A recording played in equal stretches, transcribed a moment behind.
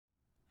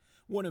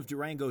One of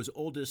Durango's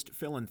oldest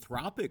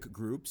philanthropic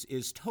groups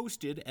is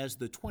toasted as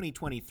the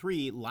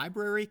 2023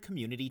 Library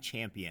Community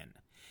Champion.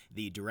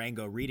 The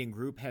Durango Reading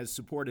Group has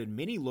supported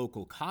many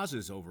local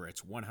causes over its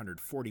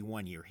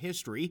 141-year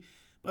history,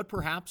 but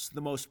perhaps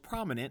the most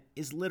prominent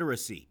is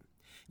literacy.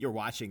 You're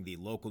watching the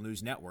Local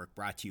News Network,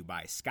 brought to you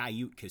by Sky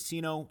Ute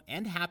Casino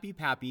and Happy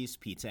Pappy's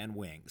Pizza and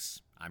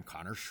Wings. I'm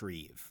Connor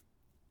Shreve.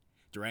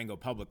 Durango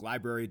Public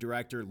Library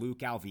Director Luke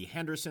Alvey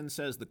Henderson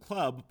says the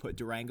club put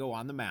Durango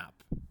on the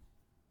map.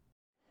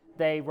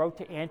 They wrote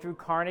to Andrew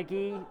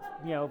Carnegie,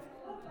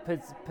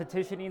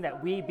 petitioning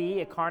that we be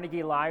a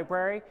Carnegie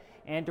library,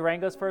 and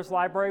Durango's first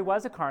library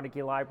was a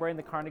Carnegie library, and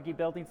the Carnegie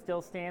building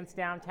still stands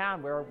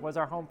downtown, where it was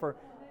our home for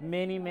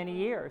many, many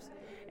years.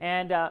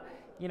 And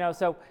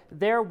so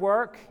their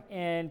work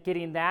in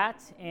getting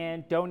that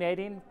and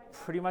donating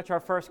pretty much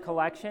our first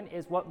collection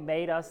is what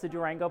made us the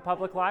Durango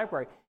Public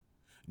Library.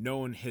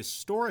 Known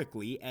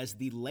historically as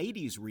the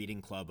Ladies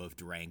Reading Club of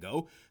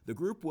Durango, the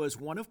group was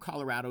one of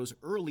Colorado's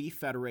early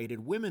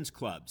federated women's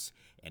clubs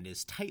and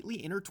is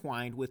tightly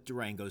intertwined with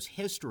Durango's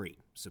history,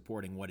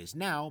 supporting what is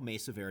now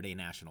Mesa Verde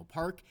National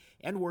Park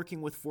and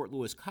working with Fort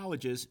Lewis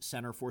College's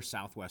Center for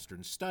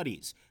Southwestern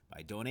Studies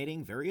by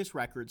donating various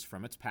records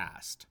from its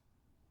past.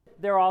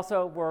 They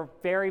also were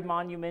very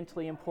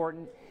monumentally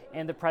important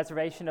in the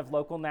preservation of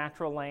local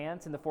natural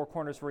lands in the Four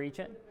Corners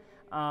region.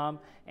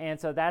 And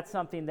so that's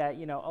something that,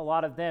 a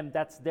lot of them,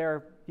 that's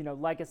their,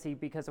 legacy,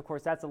 because of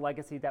course that's a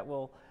legacy that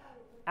will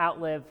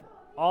outlive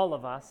all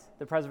of us,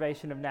 the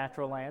preservation of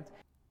natural lands.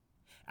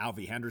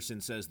 Alvey Henderson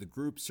says the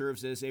group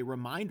serves as a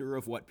reminder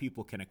of what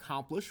people can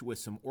accomplish with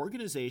some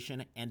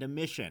organization and a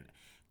mission.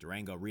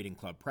 Durango Reading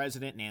Club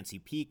President Nancy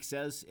Peak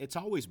says it's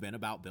always been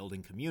about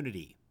building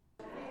community.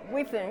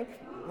 We think,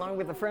 along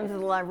with the Friends of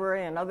the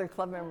Library and other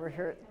club members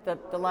here,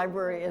 that the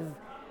library is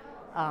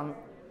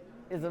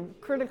a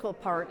critical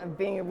part of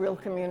being a real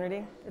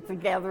community. It's a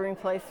gathering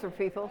place for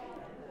people,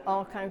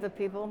 all kinds of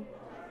people,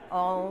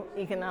 all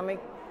economic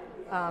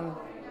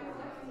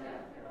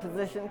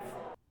positions.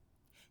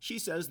 She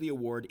says the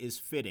award is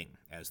fitting,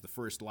 as the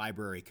first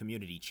Library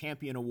Community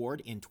Champion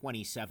Award in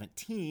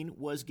 2017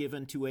 was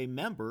given to a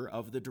member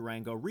of the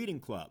Durango Reading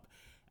Club.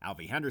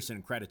 Alvey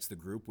Henderson credits the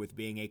group with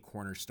being a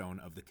cornerstone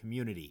of the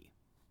community.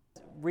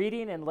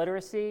 Reading and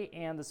literacy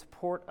and the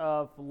support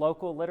of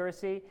local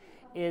literacy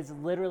is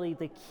literally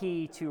the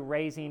key to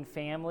raising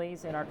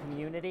families in our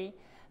community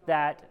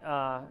that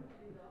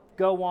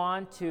go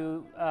on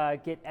to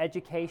get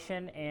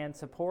education and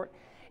support.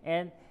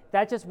 And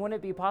that just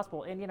wouldn't be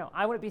possible. And,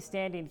 I wouldn't be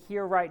standing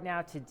here right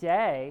now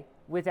today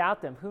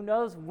without them. Who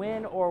knows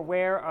when or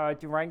where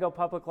Durango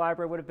Public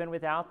Library would have been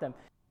without them.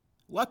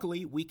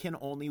 Luckily, we can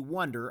only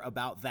wonder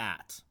about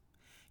that.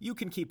 You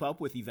can keep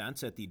up with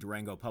events at the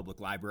Durango Public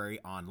Library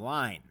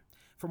online.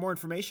 For more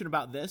information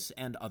about this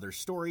and other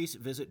stories,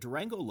 visit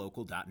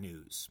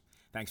durangolocal.news.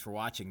 Thanks for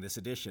watching this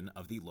edition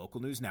of the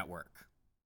Local News Network.